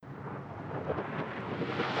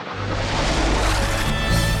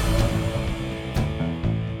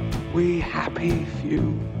we happy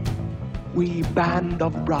few, we band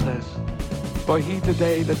of brothers. For he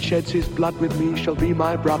today that sheds his blood with me shall be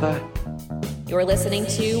my brother. You're listening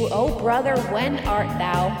to Oh Brother, When Art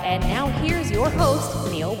Thou? And now here's your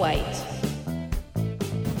host, Neil White.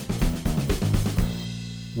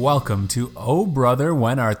 Welcome to Oh Brother,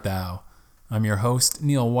 When Art Thou? I'm your host,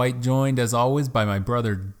 Neil White, joined as always by my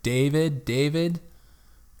brother David. David,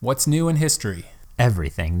 what's new in history?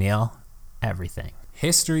 Everything, Neil. Everything.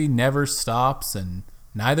 History never stops, and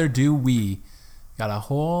neither do we. Got a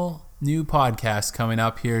whole new podcast coming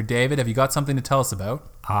up here. David, have you got something to tell us about?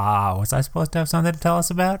 Was I supposed to have something to tell us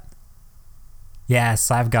about? Yes,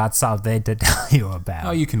 I've got something to tell you about.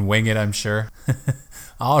 Oh, you can wing it, I'm sure.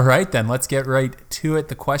 All right, then, let's get right to it.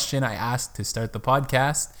 The question I asked to start the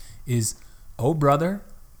podcast is, Oh brother,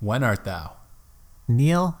 when art thou?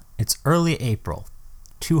 Neil, it's early April,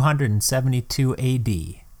 272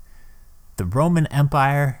 AD. The Roman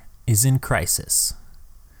Empire is in crisis.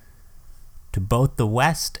 To both the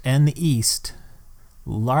west and the east,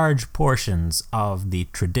 large portions of the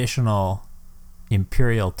traditional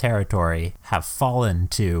imperial territory have fallen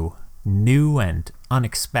to new and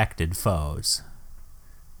unexpected foes.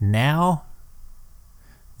 Now,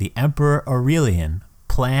 the Emperor Aurelian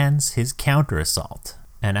plans his counter-assault,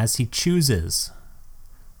 and as he chooses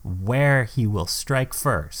where he will strike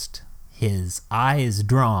first, his eye is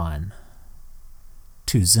drawn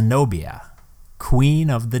to Zenobia, Queen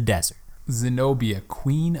of the Desert. Zenobia,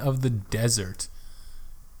 Queen of the Desert.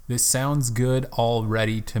 This sounds good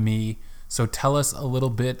already to me, so tell us a little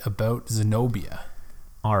bit about Zenobia.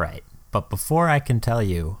 All right, but before I can tell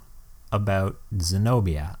you about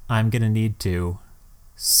Zenobia, I'm going to need to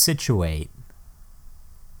situate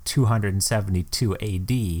 272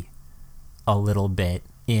 AD a little bit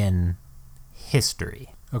in history.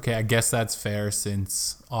 Okay, I guess that's fair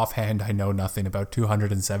since offhand I know nothing about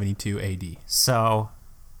 272 AD. So,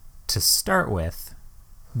 to start with,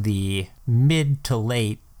 the mid to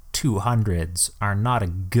late 200s are not a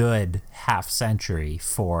good half century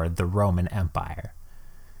for the Roman Empire.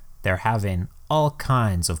 They're having all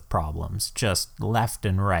kinds of problems, just left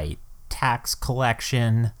and right. Tax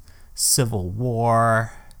collection, civil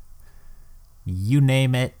war, you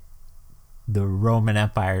name it, the Roman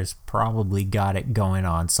Empire's probably got it going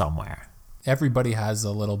on somewhere. Everybody has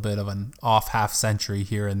a little bit of an off half century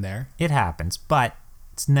here and there. It happens, but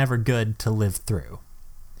it's never good to live through.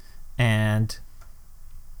 And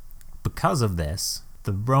because of this,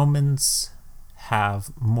 the Romans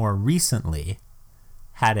have more recently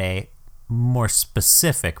had a more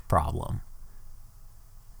specific problem.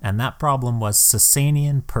 And that problem was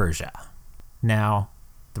Sasanian Persia. Now,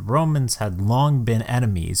 the Romans had long been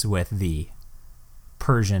enemies with the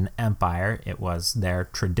Persian Empire. It was their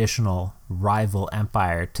traditional rival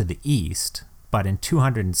empire to the east. But in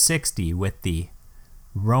 260, with the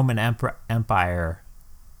Roman Empire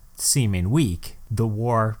seeming weak, the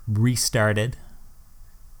war restarted,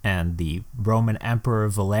 and the Roman Emperor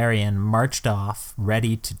Valerian marched off,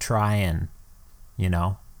 ready to try and,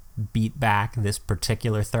 beat back this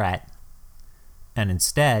particular threat. And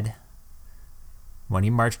instead, when he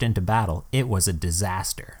marched into battle, it was a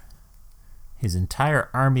disaster. His entire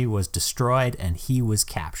army was destroyed and he was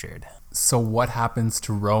captured. So what happens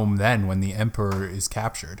to Rome then when the emperor is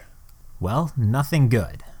captured? Well, nothing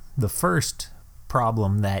good. The first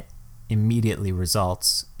problem that immediately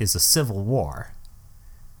results is a civil war.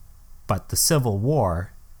 But the civil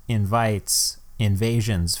war invites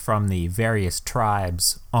invasions from the various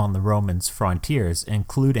tribes on the Romans' frontiers,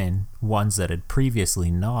 including ones that had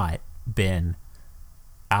previously not been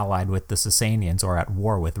allied with the Sasanians or at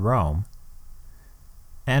war with Rome.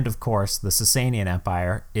 And of course, the Sasanian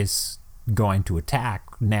Empire is going to attack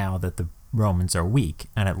now that the Romans are weak,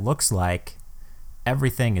 and it looks like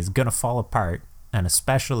everything is going to fall apart, and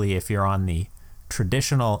especially if you're on the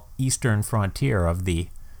traditional eastern frontier of the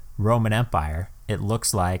Roman Empire, it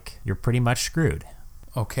looks like you're pretty much screwed.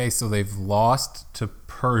 Okay, so they've lost to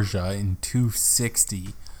Persia in 260.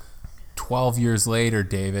 12 years later,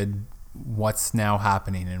 David, what's now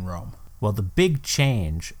happening in Rome? Well, the big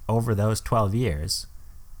change over those 12 years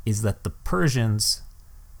is that the Persians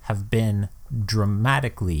have been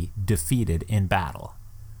dramatically defeated in battle,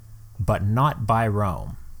 but not by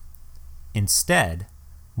Rome. Instead,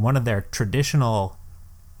 one of their traditional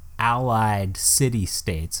allied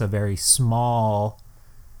city-states, a very small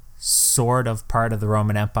sort of part of the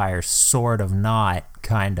Roman Empire, sort of not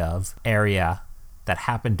kind of area that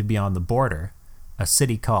happened to be on the border, a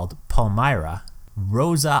city called Palmyra,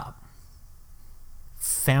 rose up,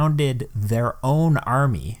 founded their own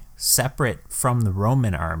army separate from the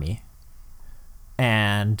Roman army,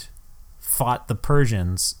 and fought the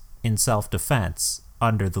Persians in self-defense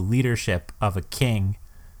under the leadership of a king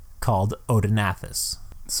called Odenathus.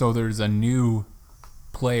 So there's a new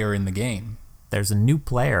player in the game. There's a new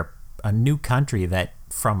player, a new country that,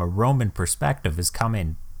 from a Roman perspective, is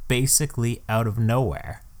coming basically out of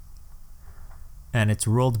nowhere. And it's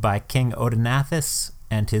ruled by King Odenathus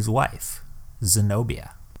and his wife,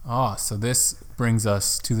 Zenobia. Ah, so this brings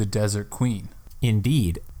us to the Desert Queen.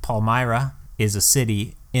 Indeed, Palmyra is a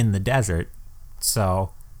city in the desert,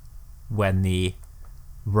 so when the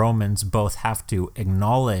Romans both have to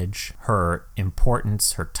acknowledge her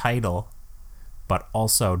importance, her title, but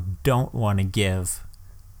also don't want to give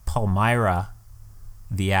Palmyra,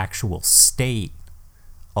 the actual state,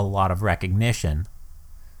 a lot of recognition,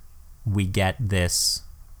 we get this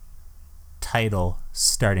title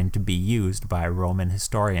starting to be used by Roman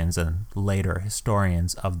historians and later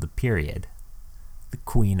historians of the period, the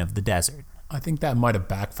Queen of the Desert. I think that might have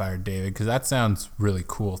backfired, David, because that sounds really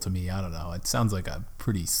cool to me. I don't know. It sounds like a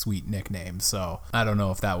pretty sweet nickname, so I don't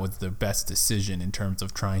know if that was the best decision in terms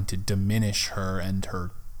of trying to diminish her and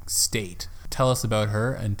her state. Tell us about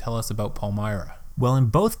her and tell us about Palmyra. Well, in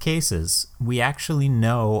both cases, we actually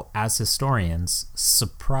know, as historians,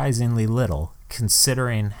 surprisingly little,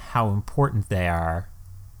 considering how important they are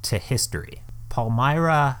to history.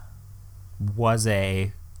 Palmyra was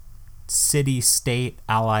a city-state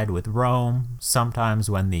allied with Rome. Sometimes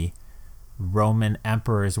when the Roman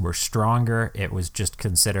emperors were stronger, it was just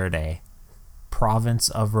considered a province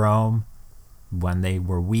of Rome. When they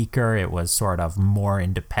were weaker, it was sort of more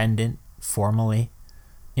independent formally.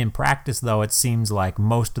 In practice, though, it seems like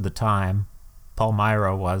most of the time,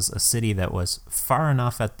 Palmyra was a city that was far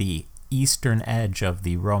enough at the eastern edge of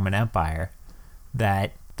the Roman Empire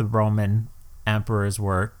that the Roman emperors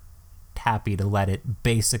were happy to let it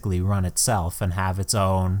basically run itself and have its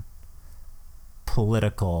own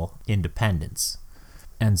political independence.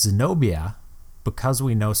 And Zenobia, because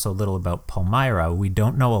we know so little about Palmyra, we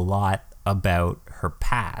don't know a lot about her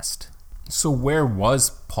past. So where was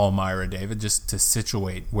Palmyra, David, just to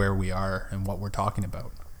situate where we are and what we're talking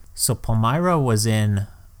about? So Palmyra was in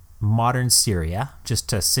modern Syria, just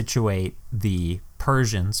to situate the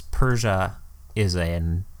Persians. Persia is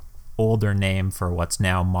an older name for what's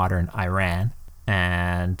now modern Iran,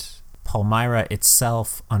 and Palmyra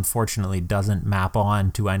itself unfortunately doesn't map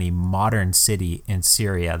on to any modern city in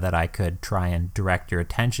Syria that I could try and direct your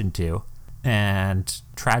attention to. And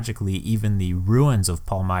tragically, even the ruins of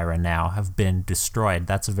Palmyra now have been destroyed.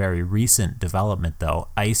 That's a very recent development, though.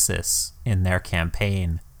 ISIS, in their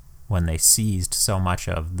campaign, when they seized so much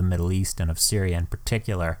of the Middle East and of Syria in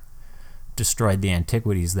particular, destroyed the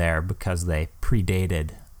antiquities there because they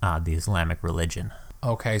predated the Islamic religion.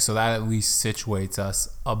 Okay, so that at least situates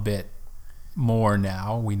us a bit more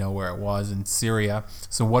now. We know where it was in Syria.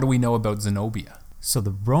 So what do we know about Zenobia? So the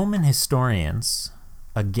Roman historians,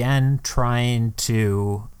 again trying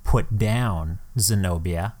to put down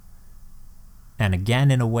Zenobia, and again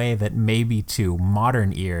in a way that maybe to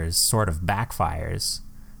modern ears sort of backfires,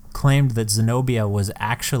 claimed that Zenobia was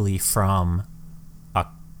actually from a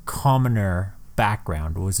commoner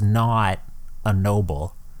background, was not a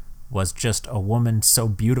noble, was just a woman so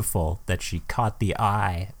beautiful that she caught the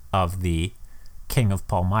eye of the king of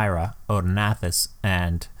Palmyra, Odenathus,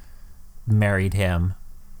 and married him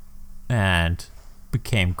and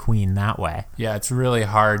became queen that way. Yeah, it's really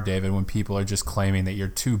hard, David, when people are just claiming that you're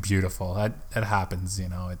too beautiful. That happens, you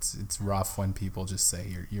know. It's rough when people just say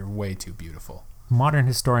you're way too beautiful. Modern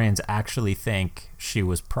historians actually think she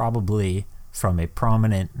was probably from a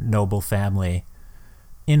prominent noble family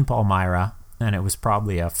in Palmyra, and it was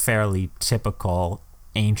probably a fairly typical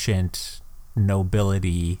ancient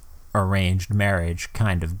nobility arranged marriage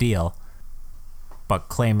kind of deal, but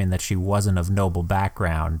claiming that she wasn't of noble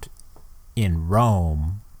background in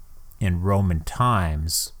Rome, in Roman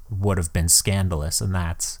times, would have been scandalous, and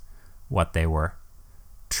that's what they were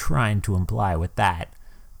trying to imply with that.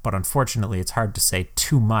 But unfortunately, it's hard to say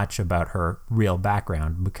too much about her real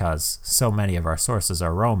background because so many of our sources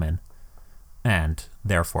are Roman and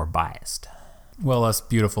therefore biased. Well, us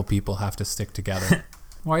beautiful people have to stick together.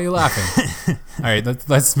 Why are you laughing? All right,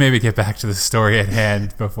 let's maybe get back to the story at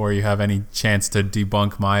hand before you have any chance to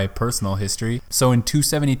debunk my personal history. So in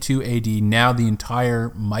 272 AD, now the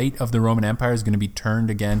entire might of the Roman Empire is going to be turned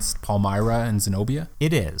against Palmyra and Zenobia?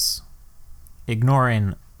 It is.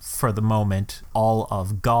 Ignoring for the moment all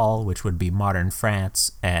of Gaul, which would be modern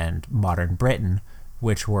France, and modern Britain,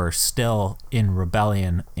 which were still in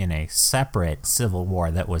rebellion in a separate civil war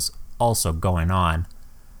that was also going on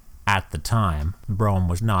at the time. Rome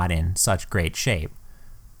was not in such great shape.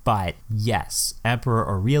 But yes, Emperor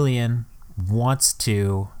Aurelian wants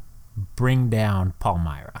to bring down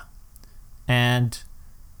Palmyra. And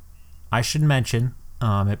I should mention,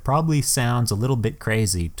 it probably sounds a little bit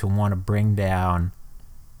crazy to want to bring down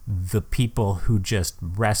the people who just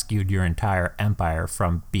rescued your entire empire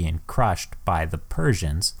from being crushed by the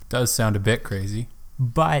Persians. Does sound a bit crazy.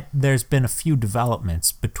 But there's been a few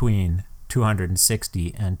developments between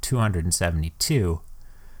 260 and 272.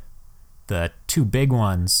 The two big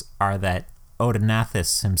ones are that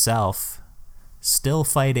Odenathus himself, still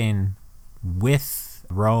fighting with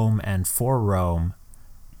Rome and for Rome,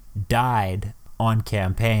 died on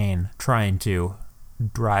campaign trying to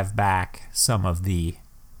drive back some of the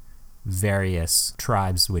various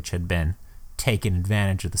tribes which had been taking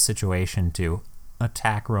advantage of the situation to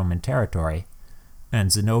attack Roman territory.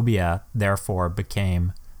 And Zenobia therefore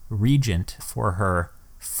became regent for her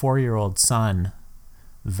 4-year-old son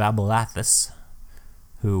Vabilathus,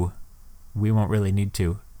 who we won't really need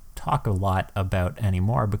to talk a lot about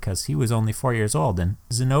anymore because he was only 4 years old and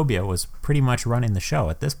Zenobia was pretty much running the show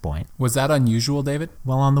at this point. Was that unusual, David?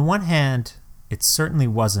 Well, on the one hand, it certainly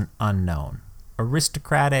wasn't unknown.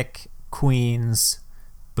 Aristocratic queens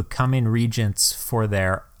becoming regents for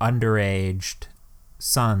their underaged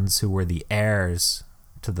sons who were the heirs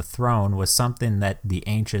to the throne was something that the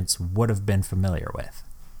ancients would have been familiar with.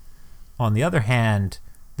 On the other hand,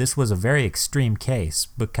 this was a very extreme case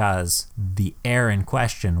because the heir in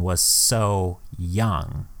question was so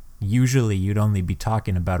young. Usually you'd only be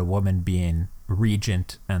talking about a woman being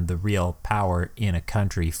regent and the real power in a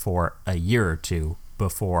country for a year or two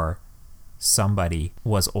before somebody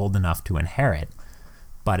was old enough to inherit.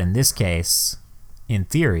 But in this case, in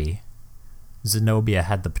theory, Zenobia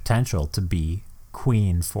had the potential to be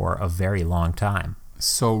queen for a very long time.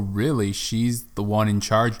 So really, she's the one in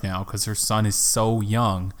charge now because her son is so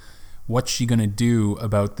young. What's she going to do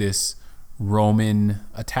about this Roman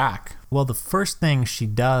attack? Well, the first thing she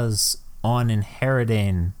does on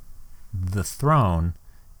inheriting the throne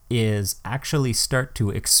is actually start to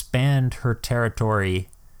expand her territory,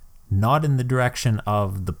 not in the direction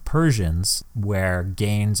of the Persians, where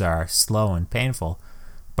gains are slow and painful,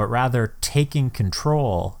 but rather taking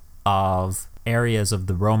control of areas of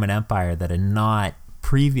the Roman Empire that had not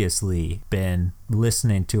previously been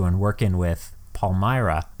listening to and working with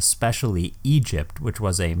Palmyra, especially Egypt, which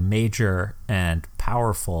was a major and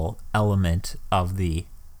powerful element of the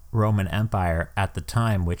Roman Empire at the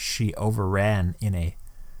time, which she overran in a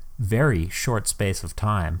very short space of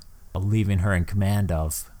time, leaving her in command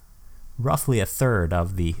of roughly a third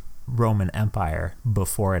of the Roman Empire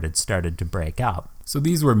before it had started to break up. So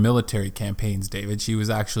these were military campaigns, David. She was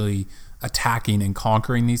actually attacking and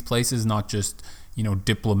conquering these places, not just,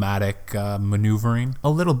 diplomatic maneuvering.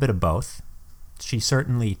 A little bit of both. She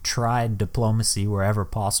certainly tried diplomacy wherever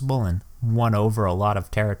possible and won over a lot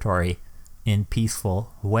of territory in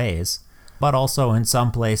peaceful ways. But also in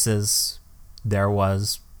some places there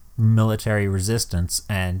was military resistance,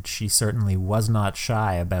 and she certainly was not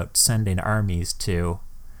shy about sending armies to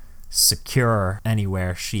secure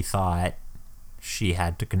anywhere she thought she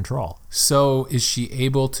had to control. So is she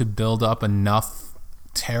able to build up enough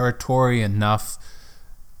territory, enough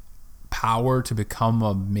power to become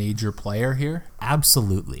a major player here?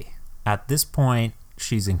 Absolutely. At this point,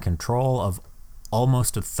 she's in control of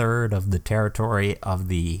almost a third of the territory of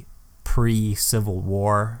the pre-Civil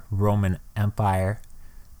War Roman Empire.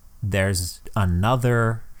 There's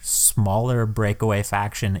another smaller breakaway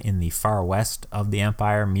faction in the far west of the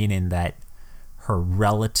empire, meaning that her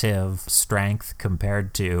relative strength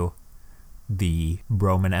compared to the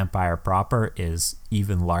Roman Empire proper is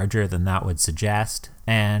even larger than that would suggest.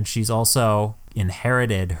 And she's also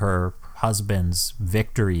inherited her husband's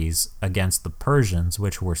victories against the Persians,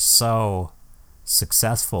 which were so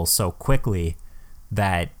successful so quickly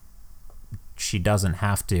that she doesn't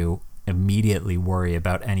have to immediately worry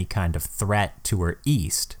about any kind of threat to her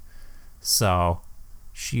east. So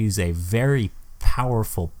she's a very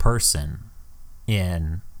powerful person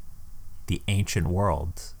in the ancient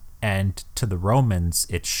world. And to the Romans,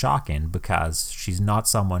 it's shocking because she's not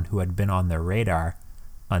someone who had been on their radar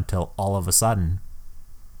until all of a sudden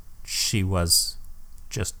she was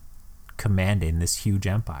just commanding this huge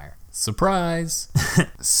empire. Surprise!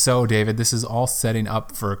 So, David, this is all setting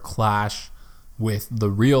up for a clash with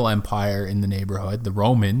the real empire in the neighborhood, the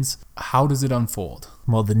Romans. How does it unfold?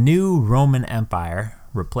 Well, the new Roman Empire,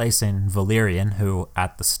 replacing Valerian, who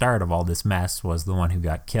at the start of all this mess was the one who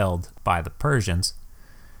got killed by the Persians,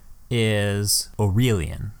 is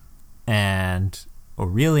Aurelian. And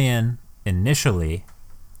Aurelian initially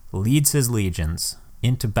leads his legions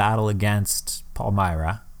into battle against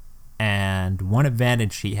Palmyra. And one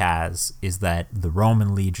advantage he has is that the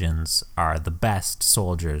Roman legions are the best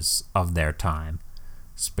soldiers of their time.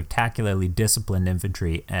 spectacularly disciplined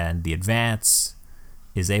infantry, and the advance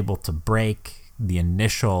is able to break the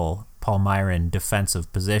initial Palmyran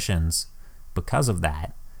defensive positions because of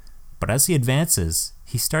that. But as he advances,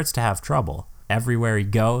 he starts to have trouble. Everywhere he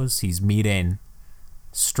goes, he's meeting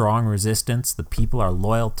strong resistance. The people are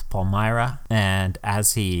loyal to Palmyra, and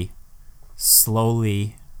as he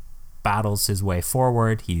slowly battles his way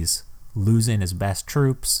forward, he's losing his best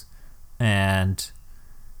troops, and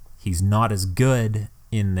he's not as good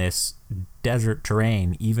in this desert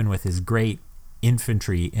terrain, even with his great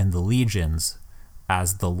infantry in the legions,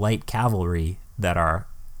 as the light cavalry that are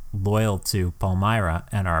loyal to Palmyra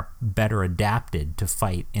and are better adapted to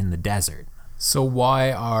fight in the desert. So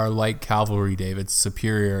why are light cavalry, David,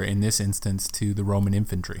 superior in this instance to the Roman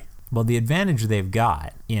infantry? Well, the advantage they've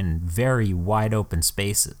got in very wide open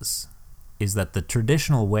spaces is that the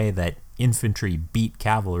traditional way that infantry beat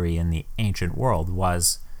cavalry in the ancient world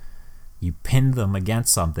was you pinned them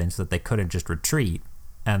against something so that they couldn't just retreat,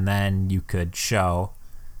 and then you could show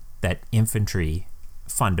that infantry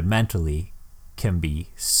fundamentally can be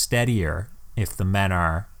steadier if the men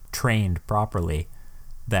are trained properly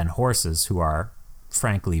than horses, who are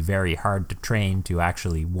frankly very hard to train to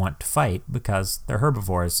actually want to fight because they're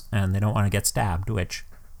herbivores and they don't want to get stabbed, which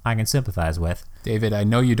I can sympathize with. David, I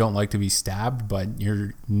know you don't like to be stabbed, but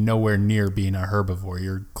you're nowhere near being a herbivore.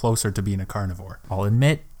 You're closer to being a carnivore. I'll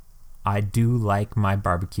admit I do like my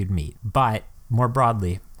barbecued meat, but more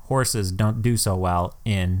broadly, horses don't do so well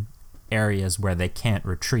in areas where they can't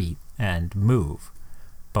retreat and move.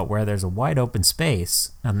 But where there's a wide open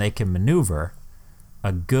space and they can maneuver,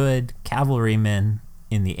 a good cavalryman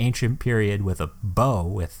in the ancient period with a bow,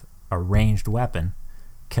 with a ranged weapon,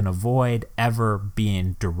 can avoid ever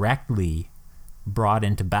being directly brought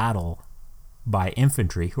into battle by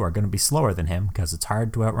infantry who are going to be slower than him because it's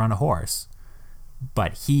hard to outrun a horse.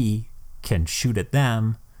 But he can shoot at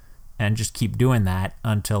them and just keep doing that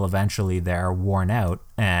until eventually they're worn out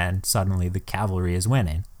and suddenly the cavalry is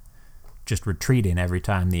winning, just retreating every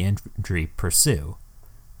time the infantry pursue.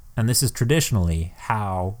 And this is traditionally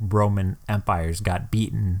how Roman empires got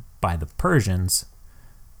beaten by the Persians,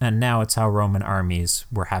 and now it's how Roman armies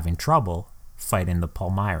were having trouble fighting the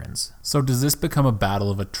Palmyrans. So does this become a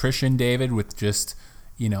battle of attrition, David, with just,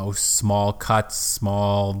 small cuts,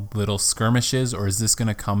 small little skirmishes, or is this going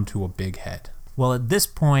to come to a big head? Well, at this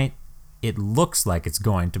point, it looks like it's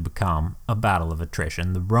going to become a battle of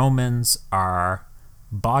attrition. The Romans are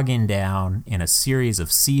bogging down in a series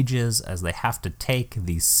of sieges as they have to take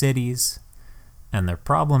these cities. And their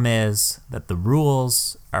problem is that the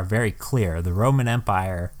rules are very clear. The Roman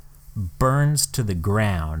Empire burns to the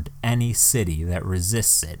ground any city that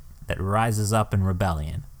resists it, that rises up in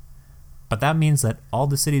rebellion. But that means that all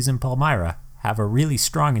the cities in Palmyra have a really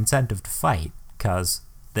strong incentive to fight because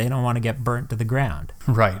they don't want to get burnt to the ground.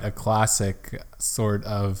 Right, a classic sort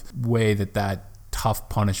of way that tough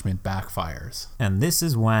punishment backfires. And this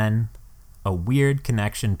is when a weird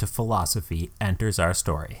connection to philosophy enters our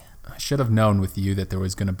story. I should have known with you that there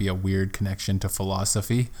was going to be a weird connection to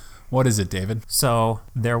philosophy. What is it, David? So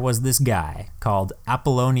there was this guy called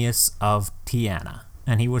Apollonius of Tyana,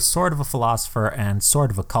 and he was sort of a philosopher and sort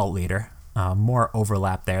of a cult leader. More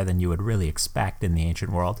overlap there than you would really expect in the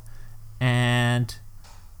ancient world. And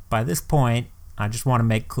by this point, I just want to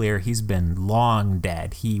make clear he's been long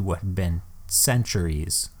dead. He would have been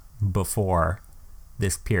centuries before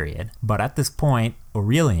this period. But at this point,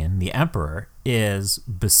 Aurelian, the emperor, is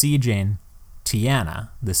besieging Tyana,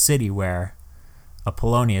 the city where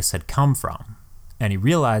Apollonius had come from. And he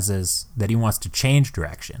realizes that he wants to change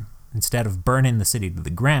direction. Instead of burning the city to the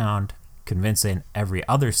ground, convincing every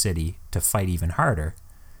other city to fight even harder,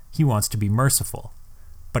 he wants to be merciful.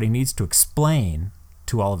 But he needs to explain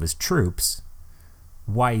to all of his troops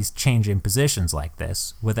why he's changing positions like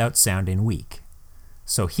this without sounding weak.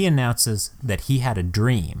 So he announces that he had a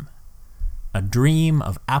dream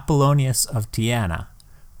of Apollonius of Tyana,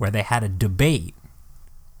 where they had a debate,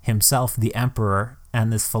 himself the emperor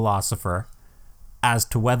and this philosopher, as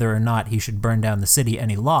to whether or not he should burn down the city,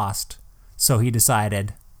 and he lost. So he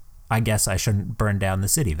decided, I guess I shouldn't burn down the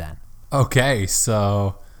city then. Okay,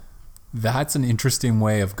 so that's an interesting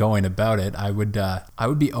way of going about it. I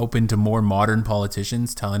would be open to more modern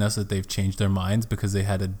politicians telling us that they've changed their minds because they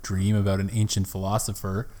had a dream about an ancient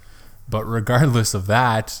philosopher. But regardless of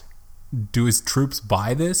that, do his troops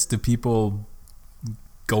buy this? Do people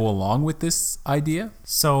go along with this idea?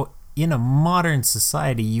 So in a modern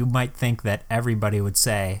society, you might think that everybody would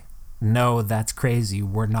say, no, that's crazy.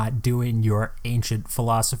 We're not doing your ancient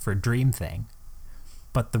philosopher dream thing.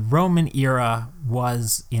 But the Roman era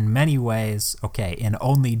was, in many ways, in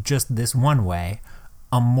only just this one way,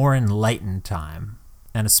 a more enlightened time.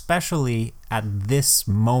 And especially at this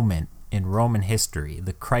moment in Roman history,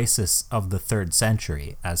 the crisis of the 3rd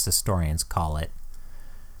century, as historians call it,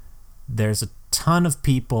 there's a ton of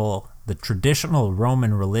people, the traditional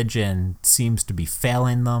Roman religion seems to be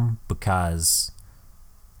failing them because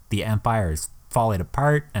the empire is falling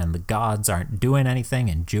apart and the gods aren't doing anything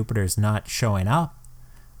and Jupiter's not showing up,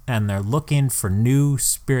 and they're looking for new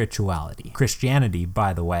spirituality. Christianity,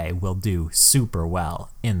 by the way, will do super well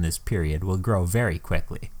in this period, will grow very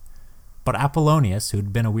quickly. But Apollonius,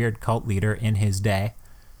 who'd been a weird cult leader in his day,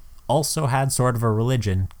 also had sort of a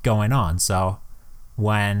religion going on. So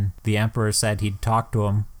when the emperor said he'd talk to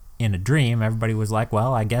him in a dream, everybody was like,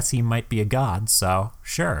 well, I guess he might be a god, so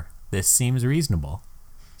sure, this seems reasonable.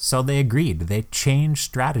 So they agreed. They changed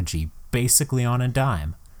strategy basically on a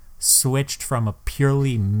dime, switched from a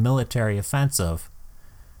purely military offensive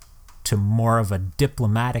to more of a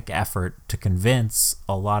diplomatic effort to convince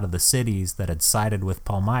a lot of the cities that had sided with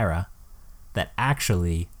Palmyra that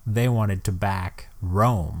actually they wanted to back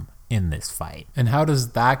Rome in this fight. And how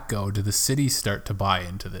does that go? Do the cities start to buy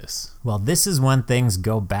into this? Well, this is when things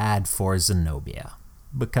go bad for Zenobia,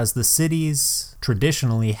 because the cities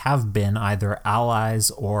traditionally have been either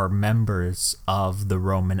allies or members of the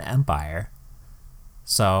Roman Empire.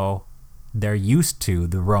 So they're used to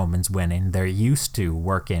the Romans winning. They're used to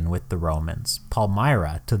working with the Romans.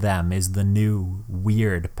 Palmyra, to them, is the new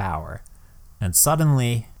weird power. And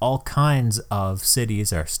suddenly, all kinds of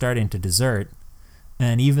cities are starting to desert,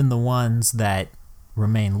 and even the ones that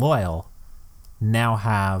remain loyal now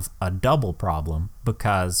have a double problem,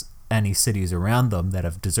 because any cities around them that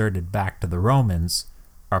have deserted back to the Romans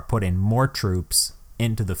are putting more troops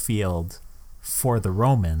into the field for the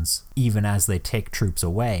Romans, even as they take troops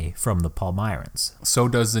away from the Palmyrans. So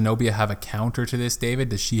does Zenobia have a counter to this, David?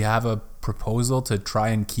 Does she have a proposal to try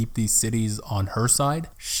and keep these cities on her side?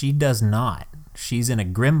 She does not. She's in a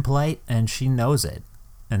grim plight, and she knows it.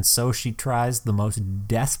 And so she tries the most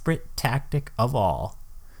desperate tactic of all.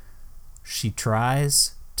 She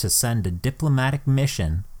tries to send a diplomatic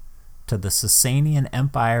mission to the Sasanian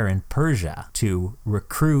Empire in Persia to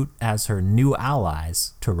recruit as her new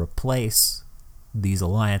allies to replace these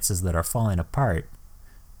alliances that are falling apart,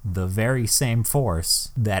 the very same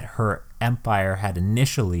force that her empire had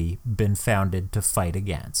initially been founded to fight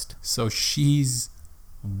against. So she's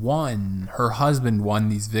won, her husband won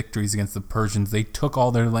these victories against the Persians. They took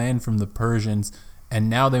all their land from the Persians, and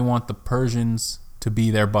now they want the Persians to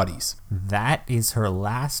be their buddies. That is her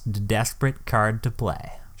last desperate card to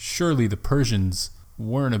play. Surely the Persians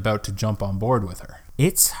weren't about to jump on board with her.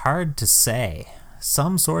 It's hard to say.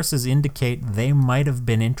 Some sources indicate they might have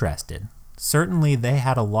been interested. Certainly they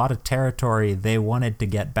had a lot of territory they wanted to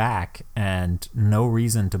get back, and no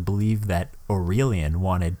reason to believe that Aurelian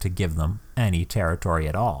wanted to give them any territory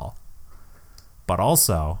at all. But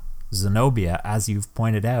also, Zenobia, as you've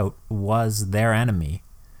pointed out, was their enemy.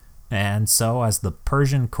 And so as the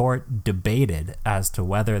Persian court debated as to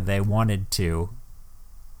whether they wanted to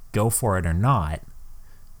go for it or not,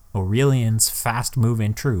 Aurelian's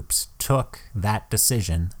fast-moving troops took that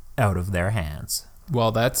decision out of their hands.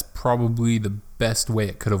 Well, that's probably the best way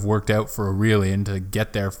it could have worked out for Aurelian, to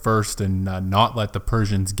get there first and not let the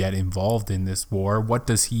Persians get involved in this war. What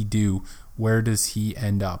does he do? Where does he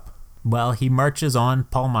end up? Well, he marches on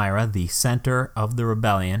Palmyra, the center of the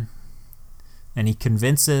rebellion, and he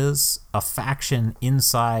convinces a faction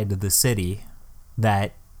inside the city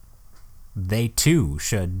that they too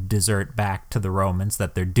should desert back to the Romans,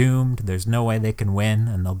 that they're doomed, there's no way they can win,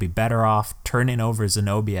 and they'll be better off turning over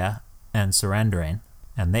Zenobia and surrendering.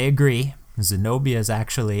 And they agree. Zenobia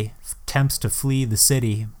actually attempts to flee the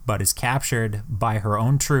city, but is captured by her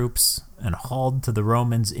own troops and hauled to the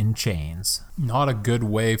Romans in chains. Not a good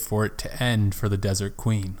way for it to end for the Desert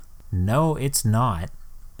Queen. No, it's not.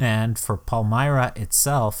 And for Palmyra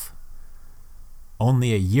itself,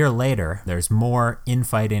 only a year later, there's more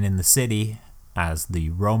infighting in the city as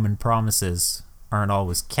the Roman promises aren't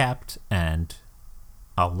always kept, and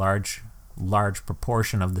a large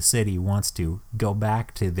proportion of the city wants to go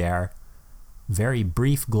back to their very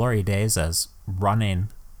brief glory days as running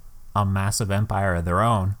a massive empire of their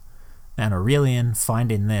own. And Aurelian,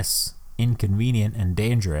 finding this inconvenient and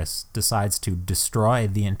dangerous, decides to destroy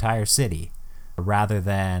the entire city rather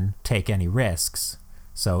than take any risks.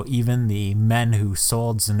 So even the men who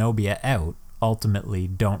sold Zenobia out ultimately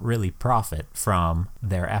don't really profit from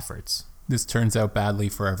their efforts. This turns out badly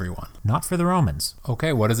for everyone. Not for the Romans.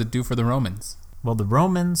 Okay, what does it do for the Romans? Well, the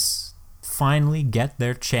Romans finally get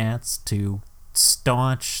their chance to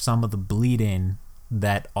staunch some of the bleeding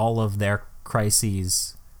that all of their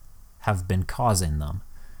crises have been causing them.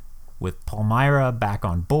 With Palmyra back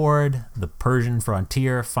on board, the Persian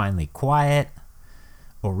frontier finally quiet,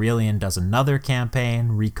 Aurelian does another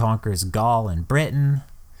campaign, reconquers Gaul and Britain.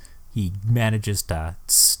 He manages to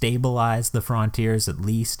stabilize the frontiers at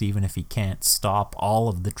least, even if he can't stop all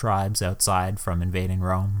of the tribes outside from invading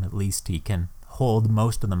Rome. At least he can hold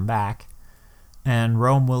most of them back. And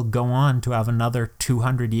Rome will go on to have another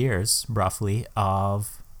 200 years, roughly,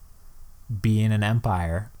 of being an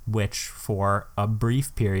empire, which for a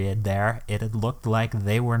brief period there, it had looked like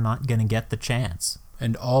they were not going to get the chance.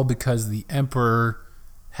 And all because the emperor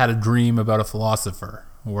had a dream about a philosopher,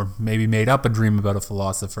 or maybe made up a dream about a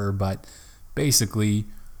philosopher, but basically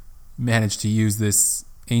managed to use this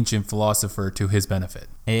ancient philosopher to his benefit.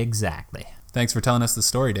 Exactly. Thanks for telling us the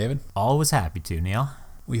story, David. Always happy to, Neil.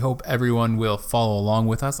 We hope everyone will follow along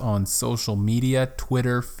with us on social media,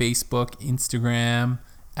 Twitter, Facebook, Instagram.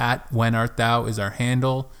 @WhenArtThou is our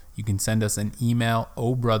handle. You can send us an email,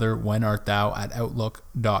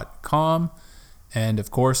 obrotherwhenartthou@outlook.com. And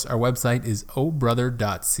of course, our website is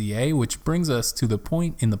obrother.ca, which brings us to the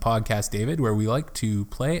point in the podcast, David, where we like to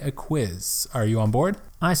play a quiz. Are you on board?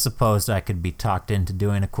 I supposed I could be talked into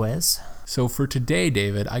doing a quiz. So for today,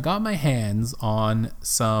 David, I got my hands on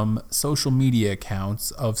some social media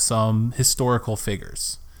accounts of some historical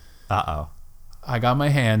figures. Uh-oh. I got my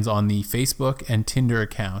hands on the Facebook and Tinder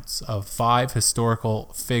accounts of 5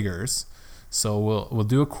 historical figures. So we'll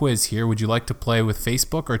do a quiz here. Would you like to play with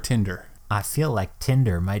Facebook or Tinder? I feel like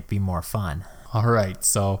Tinder might be more fun. All right.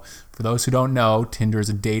 So for those who don't know, Tinder is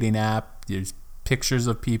a dating app. There's pictures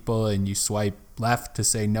of people and you swipe left to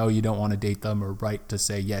say no, you don't want to date them, or right to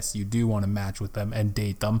say yes, you do want to match with them and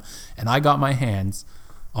date them. And I got my hands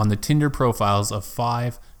on the Tinder profiles of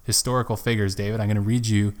 5 historical figures, David. I'm going to read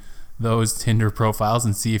you those Tinder profiles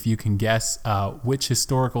and see if you can guess which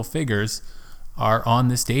historical figures are on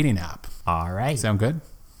this dating app. All right. Sound good?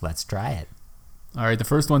 Let's try it. All right, the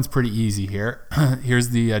first one's pretty easy here. Here's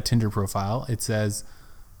the Tinder profile. It says,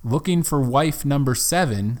 looking for wife number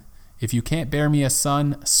 7. If you can't bear me a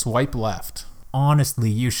son, swipe left. Honestly,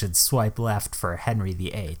 you should swipe left for Henry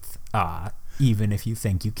VIII, even if you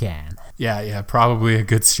think you can. Yeah, probably a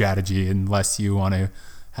good strategy unless you want to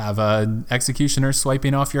have an executioner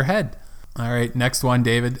swiping off your head. All right, next one,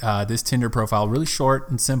 David. This Tinder profile, really short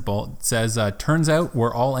and simple. It says, turns out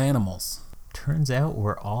we're all animals. Turns out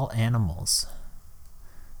we're all animals.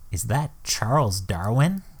 Is that Charles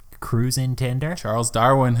Darwin cruising Tinder? Charles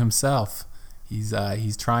Darwin himself. He's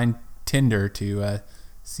trying Tinder to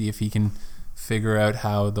see if he can figure out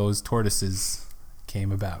how those tortoises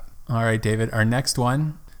came about. All right, David, our next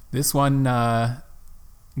one. This one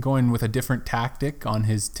going with a different tactic on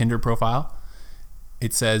his Tinder profile.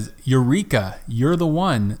 It says, Eureka, you're the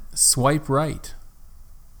one, swipe right.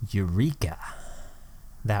 Eureka.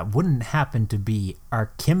 That wouldn't happen to be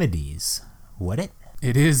Archimedes, would it?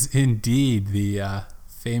 It is indeed the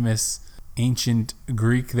famous ancient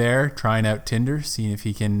Greek there trying out Tinder, seeing if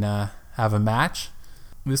he can have a match.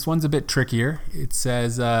 This one's a bit trickier. It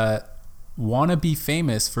says, wanna be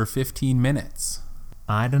famous for 15 minutes.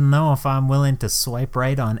 I don't know if I'm willing to swipe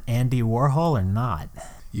right on Andy Warhol or not.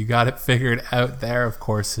 You got it figured out there. Of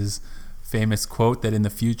course, his famous quote that in the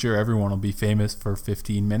future everyone will be famous for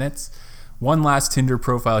 15 minutes. One last Tinder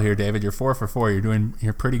profile here, David. You're 4 for 4.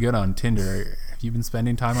 You're pretty good on Tinder. Have you been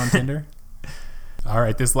spending time on Tinder? All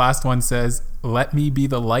right, this last one says, let me be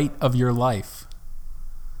the light of your life.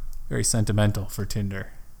 Very sentimental for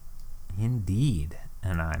Tinder. Indeed.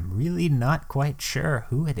 And I'm really not quite sure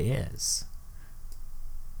who it is.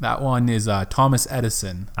 That one is Thomas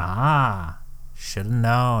Edison. Should have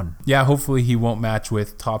known. Yeah, hopefully he won't match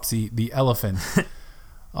with Topsy the elephant.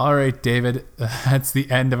 All right, David, that's the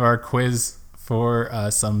end of our quiz for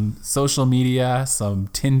some social media, some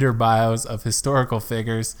Tinder bios of historical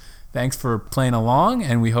figures. Thanks for playing along,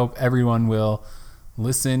 and we hope everyone will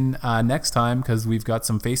listen next time because we've got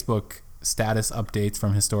some Facebook status updates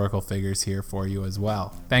from historical figures here for you as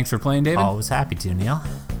well. Thanks for playing, David. Always happy to, Neil.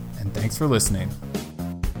 And thanks for listening.